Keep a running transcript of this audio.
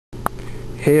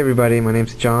Hey everybody, my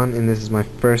name's John and this is my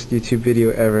first YouTube video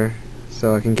ever,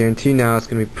 so I can guarantee you now it's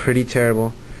going to be pretty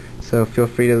terrible, so feel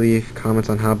free to leave comments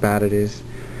on how bad it is.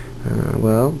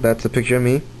 Well, that's a picture of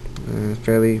me,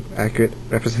 fairly accurate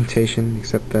representation,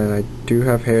 except that I do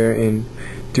have hair and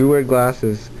do wear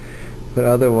glasses, but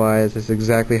otherwise it's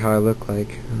exactly how I look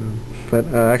like.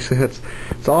 Actually that's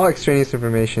all extraneous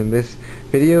information. This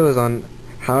video is on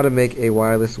how to make a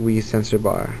wireless Wii sensor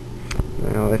bar.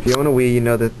 Now, if you own a Wii, you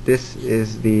know that this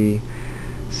is the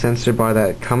sensor bar that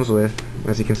it comes with.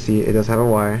 As you can see, it does have a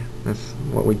wire. That's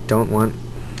what we don't want.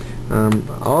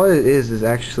 All it is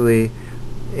actually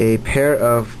a pair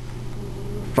of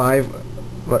 5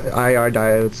 IR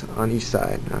diodes on each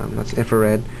side. That's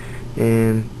infrared,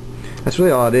 and that's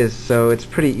really all it is. So it's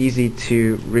pretty easy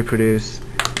to reproduce.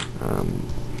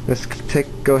 Let's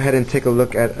go ahead and take a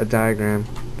look at a diagram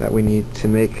that we need to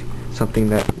make something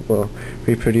that will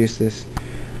reproduce this.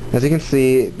 As you can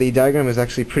see, the diagram is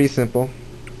actually pretty simple.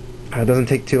 It doesn't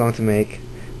take too long to make.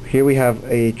 Here we have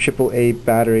a AAA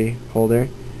battery holder,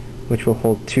 which will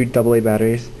hold 2 AA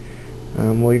batteries.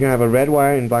 Well, you're going to have a red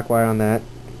wire and black wire on that.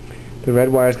 The red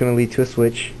wire is going to lead to a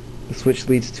switch. The switch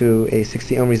leads to a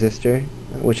 60 ohm resistor,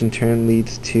 which in turn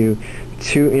leads to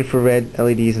 2 infrared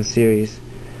LEDs in series.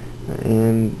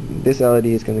 And this LED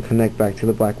is going to connect back to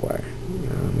the black wire.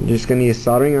 You're just going to need a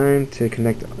soldering iron to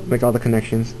make all the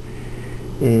connections,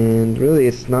 and really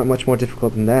it's not much more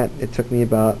difficult than that. It took me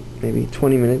about maybe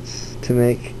 20 minutes to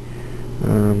make.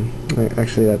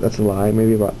 Actually that's a lie,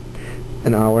 maybe about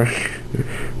an hour.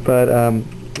 But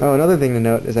another thing to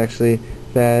note is actually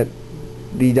that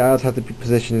the diodes have to be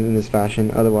positioned in this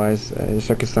fashion, otherwise the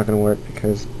circuit's not going to work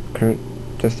because current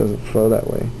just doesn't flow that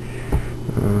way.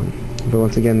 But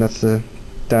once again, that's the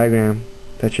diagram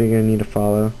that you're going to need to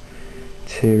follow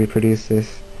to reproduce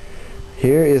this.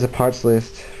 Here is a parts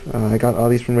list. I got all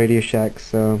these from Radio Shack,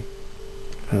 so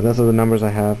those are the numbers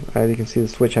I have. As you can see, the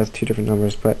switch has 2 different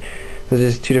numbers, but those are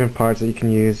just 2 different parts that you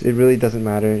can use. It really doesn't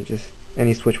matter, just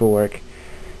any switch will work.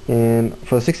 And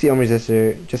for the 60 ohm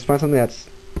resistor, just find something that's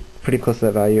pretty close to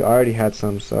that value. I already had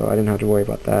some, so I didn't have to worry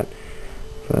about that.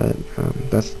 But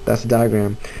that's the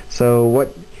diagram. So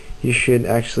what you should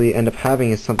actually end up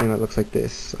having is something that looks like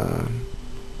this.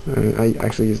 I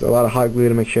actually used a lot of hot glue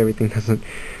to make sure everything doesn't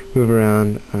move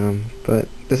around, but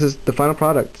this is the final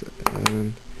product.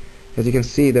 As you can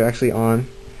see, they're actually on,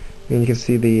 and you can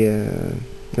see the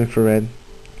infrared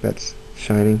that's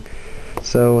shining.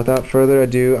 So without further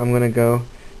ado, I'm going to go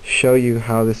show you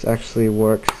how this actually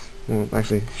works. Well,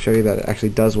 actually show you that it actually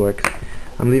does work.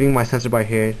 I'm leaving my sensor bar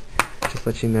here, just to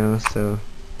let you know, so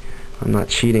I'm not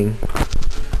cheating.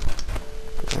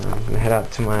 I'm going to head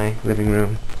out to my living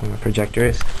room where my projector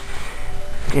is,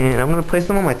 and I'm going to place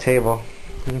them on my table.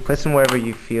 You can place them wherever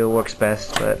you feel works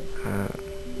best, but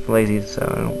I'm lazy, so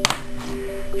I don't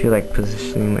feel like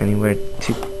positioning them anywhere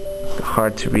too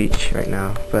hard to reach right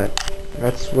now. But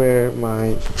that's where my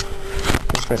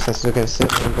infrared sensor is going to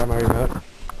sit. I'm going to grab my remote.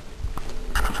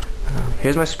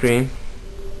 Here's my screen,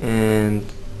 and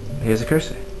here's the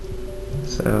cursor.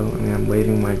 So I'm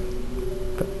waving my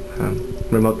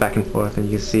remote back and forth, and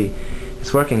you can see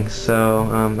it's working.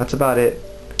 So that's about it,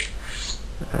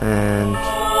 and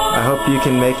I hope you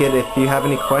can make it. If you have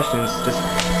any questions, just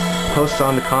post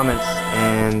on the comments,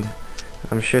 and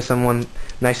I'm sure someone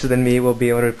nicer than me will be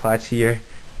able to reply to your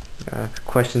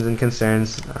questions and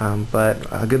concerns.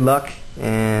 But good luck,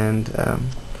 and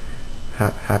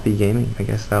happy gaming. I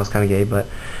guess that was kind of gay, but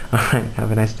alright,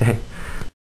 have a nice day.